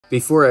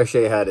Before I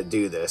show you how to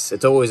do this,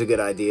 it's always a good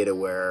idea to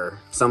wear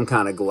some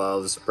kind of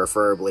gloves,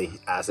 preferably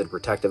acid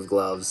protective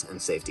gloves and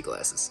safety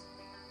glasses.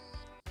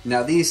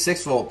 Now these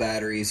 6-volt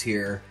batteries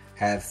here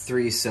have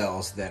 3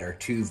 cells that are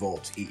 2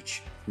 volts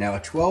each. Now a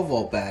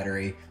 12-volt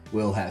battery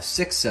will have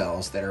 6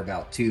 cells that are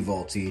about 2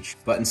 volts each,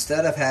 but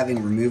instead of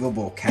having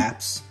removable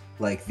caps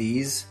like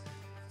these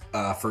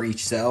for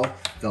each cell,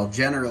 they'll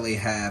generally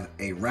have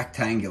a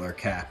rectangular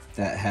cap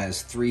that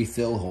has 3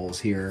 fill holes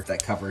here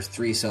that covers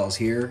 3 cells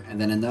here,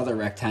 and then another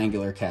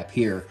rectangular cap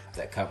here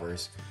that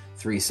covers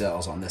 3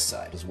 cells on this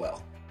side as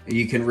well.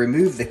 You can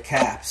remove the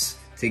caps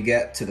to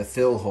get to the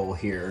fill hole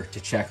here to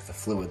check the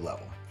fluid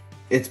level.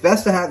 It's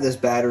best to have this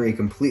battery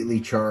completely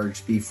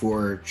charged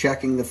before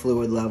checking the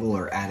fluid level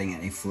or adding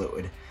any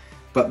fluid.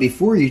 But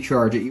before you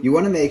charge it, you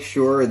want to make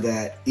sure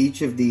that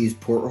each of these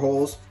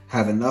portholes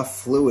have enough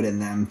fluid in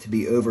them to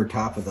be over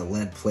top of the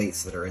lead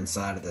plates that are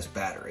inside of this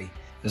battery.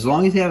 As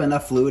long as you have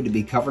enough fluid to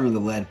be covering the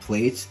lead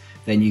plates,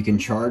 then you can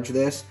charge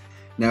this.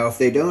 Now if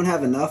they don't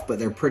have enough but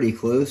they're pretty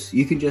close,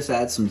 you can just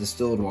add some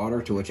distilled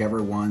water to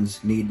whichever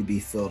ones need to be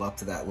filled up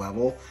to that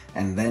level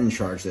and then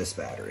charge this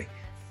battery.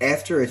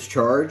 After it's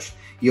charged,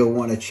 you'll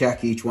want to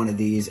check each one of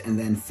these and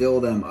then fill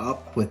them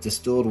up with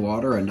distilled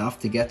water enough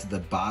to get to the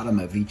bottom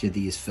of each of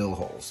these fill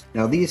holes.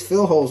 Now these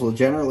fill holes will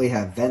generally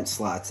have vent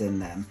slots in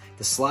them.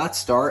 The slots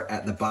start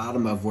at the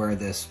bottom of where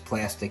this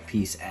plastic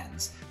piece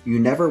ends. You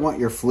never want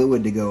your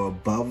fluid to go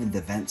above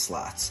the vent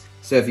slots.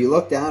 So if you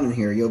look down in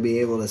here, you'll be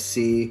able to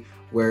see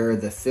where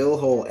the fill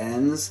hole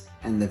ends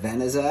and the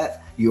vent is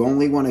at. You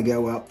only want to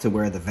go up to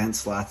where the vent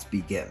slots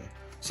begin.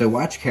 So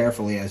watch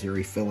carefully as you're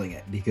refilling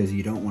it because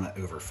you don't want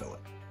to overfill it.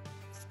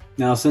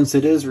 Now, since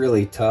it is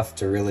really tough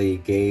to really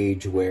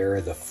gauge where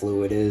the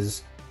fluid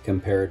is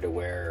compared to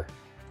where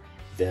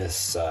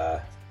this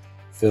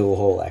fill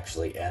hole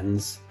actually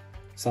ends,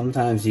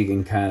 sometimes you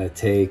can kind of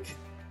take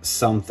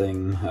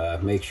something,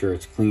 make sure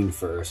it's clean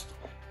first,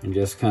 and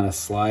just kind of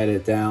slide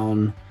it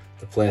down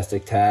the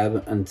plastic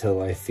tab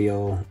until I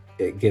feel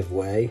it give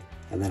way,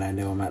 and then I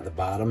know I'm at the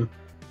bottom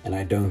and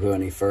I don't go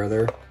any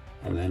further,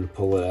 and then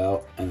pull it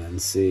out and then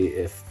see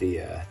if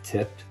the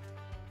tip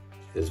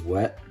is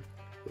wet,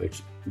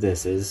 which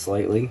this is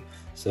slightly.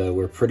 So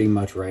we're pretty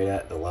much right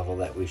at the level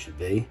that we should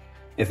be.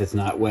 If it's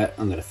not wet,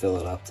 I'm going to fill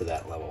it up to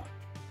that level.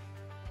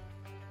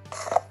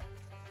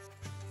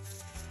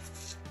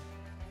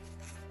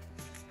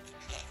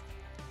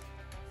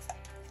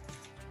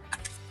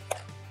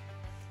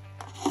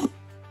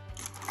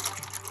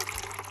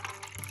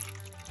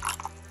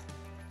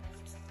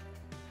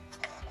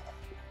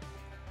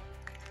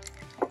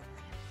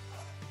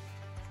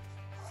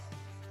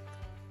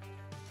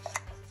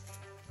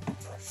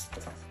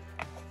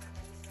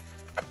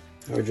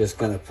 We're just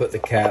going to put the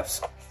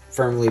caps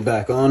firmly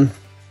back on.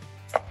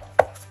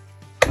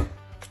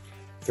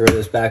 Throw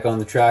this back on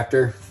the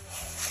tractor.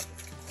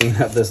 Clean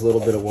up this little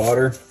bit of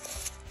water,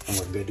 and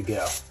we're good to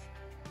go.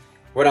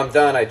 When I'm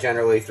done, I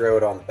generally throw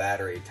it on the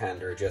battery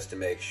tender just to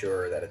make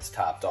sure that it's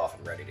topped off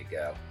and ready to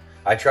go.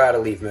 I try to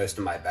leave most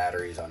of my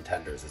batteries on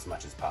tenders as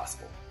much as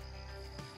possible.